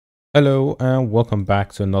Hello and welcome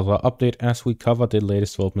back to another update as we cover the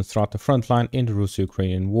latest developments throughout the front line in the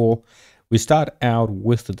Russo-Ukrainian war. We start out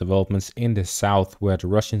with the developments in the south where the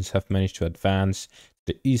Russians have managed to advance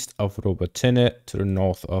to the east of Robotyne to the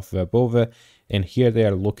north of Verbove, and here they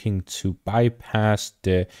are looking to bypass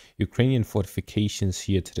the Ukrainian fortifications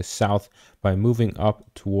here to the south by moving up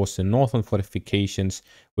towards the northern fortifications,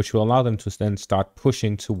 which will allow them to then start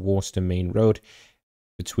pushing towards the main road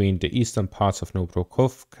between the eastern parts of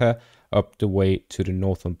Novorokovka up the way to the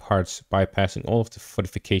northern parts, bypassing all of the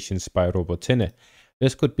fortifications by Robotyne.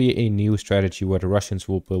 This could be a new strategy where the Russians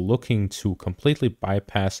will be looking to completely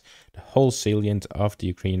bypass the whole salient of the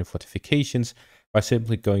Ukrainian fortifications by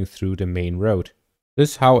simply going through the main road.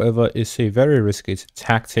 This, however, is a very risky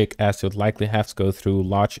tactic as they would likely have to go through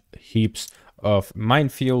large heaps of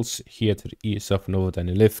minefields here to the east of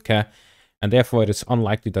Novodanilivka, and therefore it is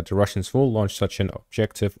unlikely that the Russians will launch such an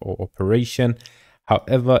objective or operation.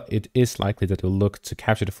 However, it is likely that they'll look to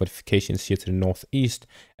capture the fortifications here to the northeast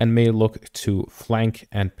and may look to flank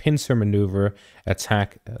and pincer maneuver,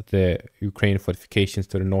 attack the Ukrainian fortifications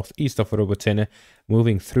to the northeast of Robotyne,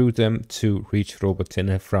 moving through them to reach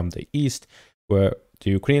Robotyne from the east, where the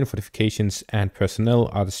Ukrainian fortifications and personnel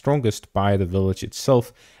are the strongest by the village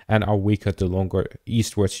itself and are weaker the longer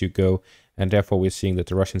eastwards you go, and therefore we're seeing that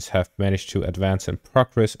the Russians have managed to advance and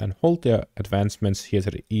progress and hold their advancements here to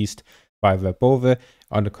the east by Verbove,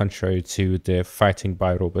 on the contrary to the fighting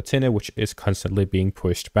by Robotyne, which is constantly being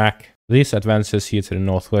pushed back. These advances here to the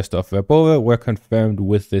northwest of Verbove were confirmed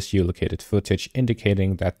with this geolocated footage,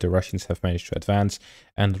 indicating that the Russians have managed to advance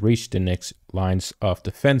and reach the next lines of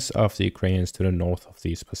defense of the Ukrainians to the north of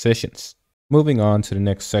these positions. Moving on to the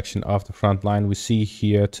next section of the front line, we see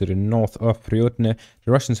here to the north of Priotne,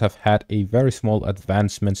 the Russians have had a very small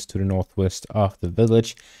advancement to the northwest of the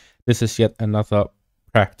village. This is yet another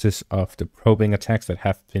practice of the probing attacks that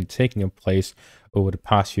have been taking place over the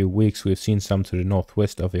past few weeks. We've seen some to the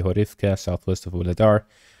northwest of Ehorivka, southwest of Uledar,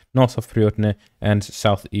 north of Priotne, and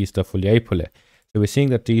southeast of Ulyaipole. So we're seeing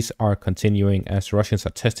that these are continuing as Russians are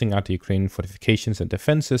testing out the Ukrainian fortifications and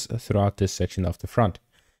defenses throughout this section of the front.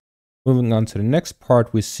 Moving on to the next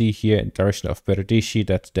part, we see here in the direction of Berdishi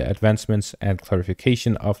that the advancements and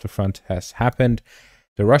clarification of the front has happened.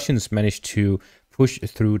 The Russians managed to push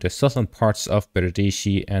through the southern parts of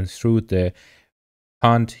Berdishi and through the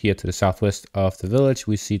pond here to the southwest of the village.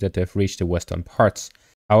 We see that they've reached the western parts.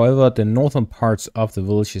 However, the northern parts of the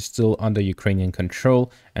village is still under Ukrainian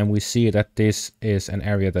control, and we see that this is an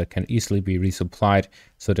area that can easily be resupplied,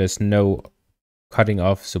 so there's no cutting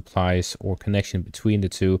off supplies or connection between the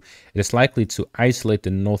two. It is likely to isolate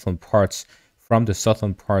the northern parts from the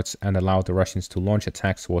southern parts and allow the Russians to launch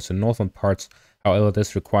attacks towards the northern parts. However,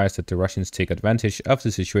 this requires that the Russians take advantage of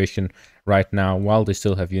the situation right now while they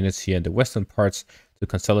still have units here in the western parts to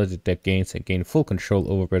consolidate their gains and gain full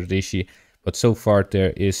control over Berdishi. But so far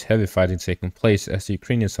there is heavy fighting taking place as the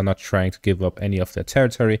Ukrainians are not trying to give up any of their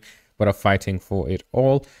territory, but are fighting for it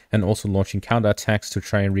all and also launching counterattacks to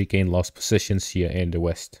try and regain lost positions here in the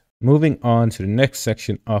west. Moving on to the next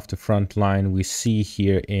section of the front line, we see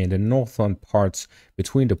here in the northern parts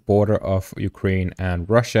between the border of Ukraine and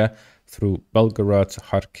Russia through Belgorod,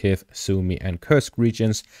 Kharkiv, Sumy and Kursk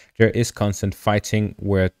regions, there is constant fighting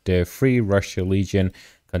where the Free Russia Legion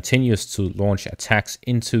continues to launch attacks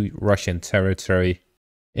into Russian territory.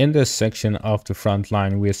 In this section of the front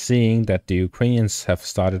line, we're seeing that the Ukrainians have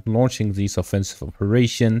started launching these offensive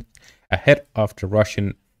operations ahead of the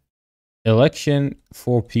Russian election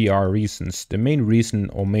for PR reasons. The main reason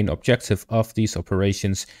or main objective of these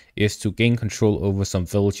operations is to gain control over some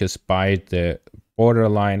villages by the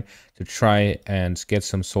borderline to try and get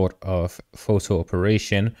some sort of photo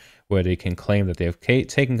operation where they can claim that they have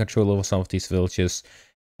taken control over some of these villages,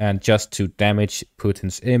 and just to damage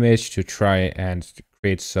Putin's image, to try and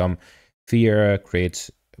create some fear, create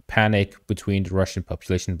panic between the Russian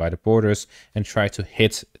population by the borders, and try to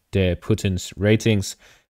hit the Putin's ratings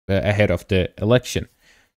ahead of the election.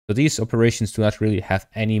 So these operations do not really have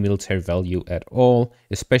any military value at all,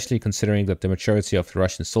 especially considering that the majority of the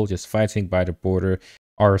Russian soldiers fighting by the border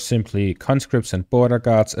are simply conscripts and border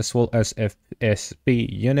guards, as well as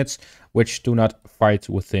FSB units, which do not fight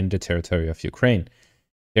within the territory of Ukraine.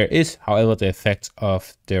 There is, however, the effect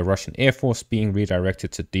of the Russian Air Force being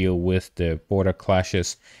redirected to deal with the border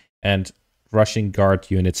clashes and Russian guard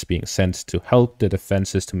units being sent to help the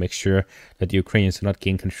defenses to make sure that the Ukrainians do not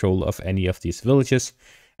gain control of any of these villages.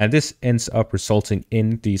 And this ends up resulting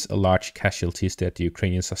in these large casualties that the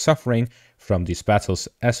Ukrainians are suffering from these battles,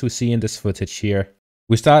 as we see in this footage here.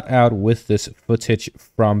 We start out with this footage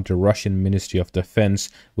from the Russian Ministry of Defense,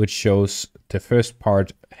 which shows the first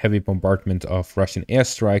part, heavy bombardment of Russian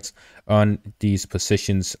airstrikes on these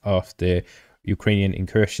positions of the Ukrainian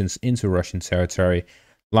incursions into Russian territory.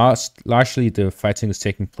 Largely, the fighting is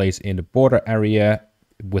taking place in the border area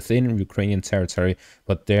within Ukrainian territory,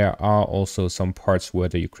 but there are also some parts where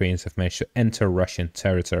the Ukrainians have managed to enter Russian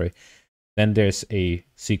territory. Then there's a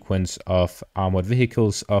sequence of armored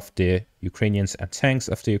vehicles of the Ukrainians and tanks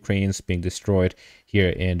of the Ukrainians being destroyed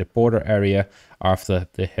here in the border area after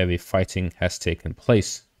the heavy fighting has taken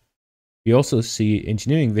place. We also see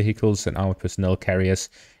engineering vehicles and armored personnel carriers,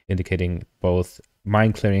 indicating both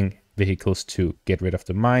mine clearing vehicles to get rid of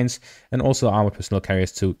the mines and also armored personnel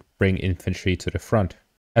carriers to bring infantry to the front.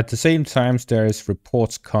 At the same time, there is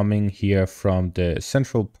reports coming here from the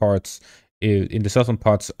central parts in the southern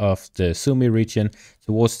parts of the Sumy region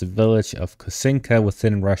towards the village of Kosinka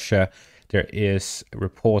within Russia. There is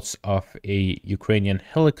reports of a Ukrainian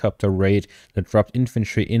helicopter raid that dropped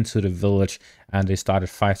infantry into the village and they started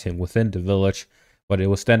fighting within the village. But it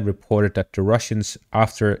was then reported that the Russians,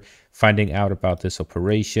 after finding out about this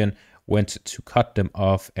operation, went to cut them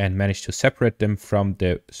off and managed to separate them from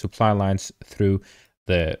the supply lines through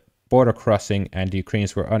the border crossing, and the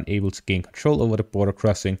Ukrainians were unable to gain control over the border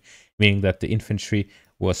crossing, meaning that the infantry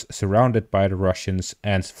was surrounded by the Russians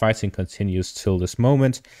and fighting continues till this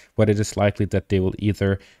moment, but it is likely that they will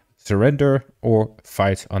either surrender or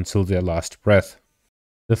fight until their last breath.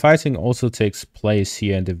 The fighting also takes place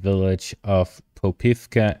here in the village of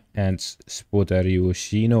Popivka and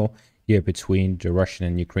Spodaryushino, here between the Russian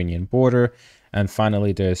and Ukrainian border. And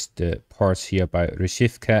finally, there's the parts here by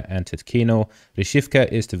Ryshivka and Tetkino. Ryshivka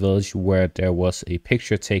is the village where there was a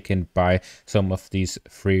picture taken by some of these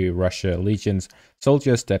Free Russia Legions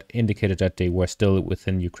soldiers that indicated that they were still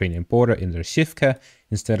within Ukrainian border in Ryshivka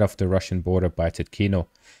instead of the Russian border by Tetkino.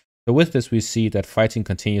 So with this, we see that fighting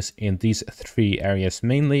continues in these three areas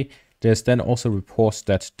mainly. There's then also reports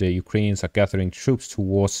that the Ukrainians are gathering troops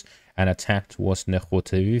towards an attack towards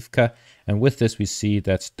Nekhotivka. And with this, we see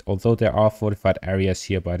that although there are fortified areas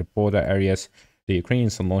here by the border areas, the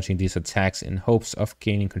Ukrainians are launching these attacks in hopes of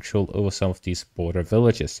gaining control over some of these border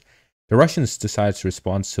villages. The Russians decide to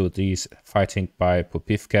respond to these fighting by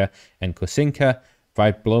Popivka and Kosinka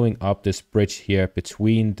by blowing up this bridge here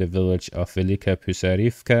between the village of Velika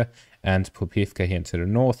Pysarivka and Popivka here to the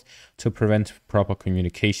north to prevent proper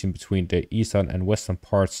communication between the eastern and western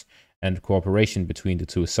parts and cooperation between the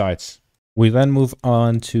two sides. We then move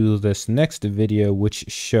on to this next video, which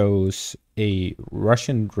shows a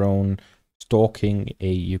Russian drone stalking a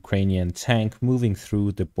Ukrainian tank moving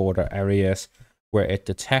through the border areas, where it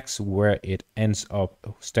detects where it ends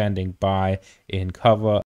up standing by in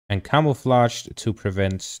cover and camouflaged to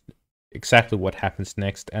prevent exactly what happens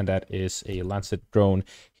next, and that is a Lancet drone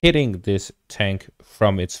hitting this tank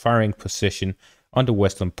from its firing position on the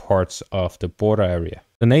western parts of the border area.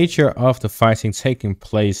 The nature of the fighting taking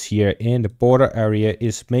place here in the border area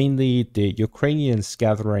is mainly the Ukrainians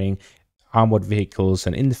gathering armored vehicles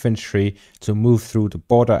and infantry to move through the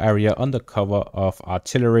border area under cover of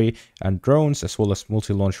artillery and drones, as well as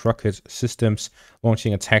multi-launch rocket systems,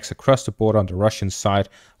 launching attacks across the border on the Russian side.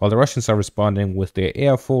 While the Russians are responding with their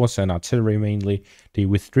air force and artillery mainly, they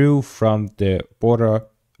withdrew from the border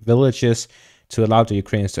villages to allow the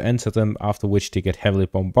Ukrainians to enter them, after which they get heavily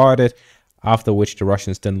bombarded, after which the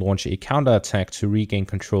Russians then launch a counterattack to regain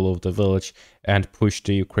control of the village and push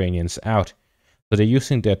the Ukrainians out. So they're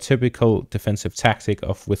using their typical defensive tactic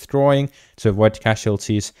of withdrawing to avoid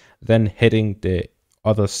casualties, then hitting the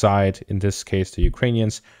other side, in this case the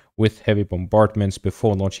Ukrainians, with heavy bombardments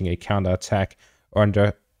before launching a counterattack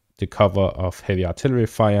under the cover of heavy artillery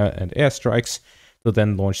fire and airstrikes to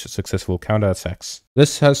then launch successful counterattacks.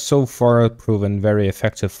 This has so far proven very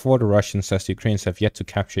effective for the Russians, as the Ukrainians have yet to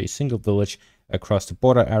capture a single village across the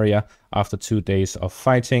border area after 2 days of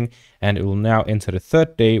fighting, and it will now enter the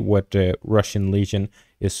third day, where the Russian Legion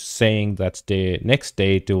is saying that the next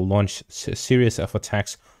day they will launch a series of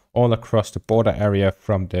attacks all across the border area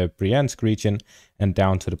from the Bryansk region and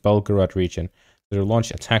down to the Belgorod region. They'll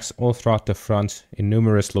launch attacks all throughout the front in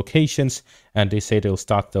numerous locations, and they say they'll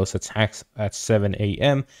start those attacks at 7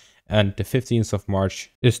 a.m. And the 15th of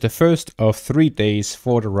March is the first of 3 days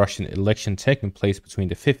for the Russian election taking place between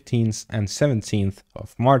the 15th and 17th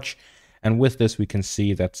of March. And with this, we can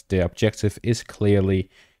see that the objective is clearly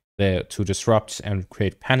there to disrupt and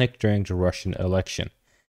create panic during the Russian election.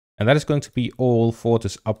 And that is going to be all for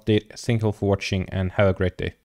this update. Thank you all for watching and have a great day.